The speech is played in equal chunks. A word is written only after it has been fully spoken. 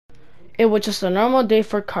It was just a normal day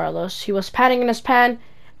for Carlos. He was patting in his pan,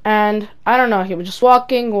 and I don't know, he was just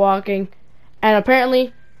walking, and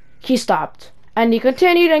apparently he stopped. And he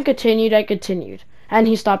continued and continued and continued. And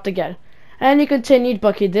he stopped again. And he continued,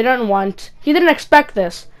 but he didn't expect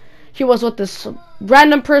this. He was with this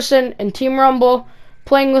random person in Team Rumble,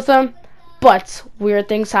 playing with him, but weird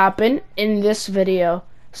things happen in this video.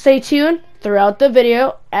 Stay tuned throughout the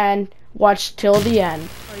video and watch till the end.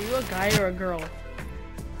 Are you a guy or a girl?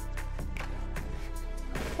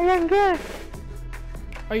 I am good.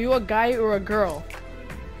 Are you a guy or a girl?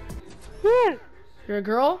 Good. You're a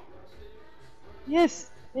girl? Yes,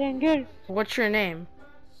 I am good. What's your name?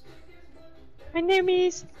 My name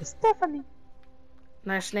is Stephanie.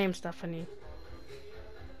 Nice name, Stephanie.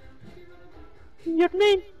 Your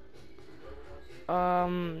name?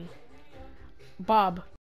 Bob.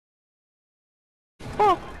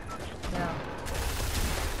 Oh, Yeah.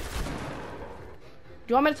 Do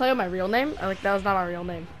you want me to tell you my real name? That was not my real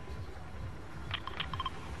name.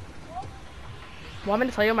 Want me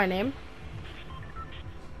to tell you my name?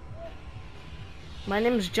 My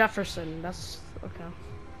name's Jefferson. That's okay.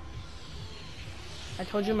 I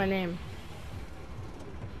told you my name.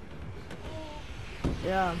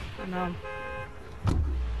 Yeah, I know.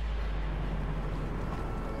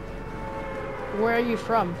 Where are you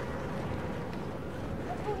from?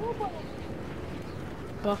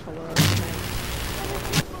 Buffalo. Okay.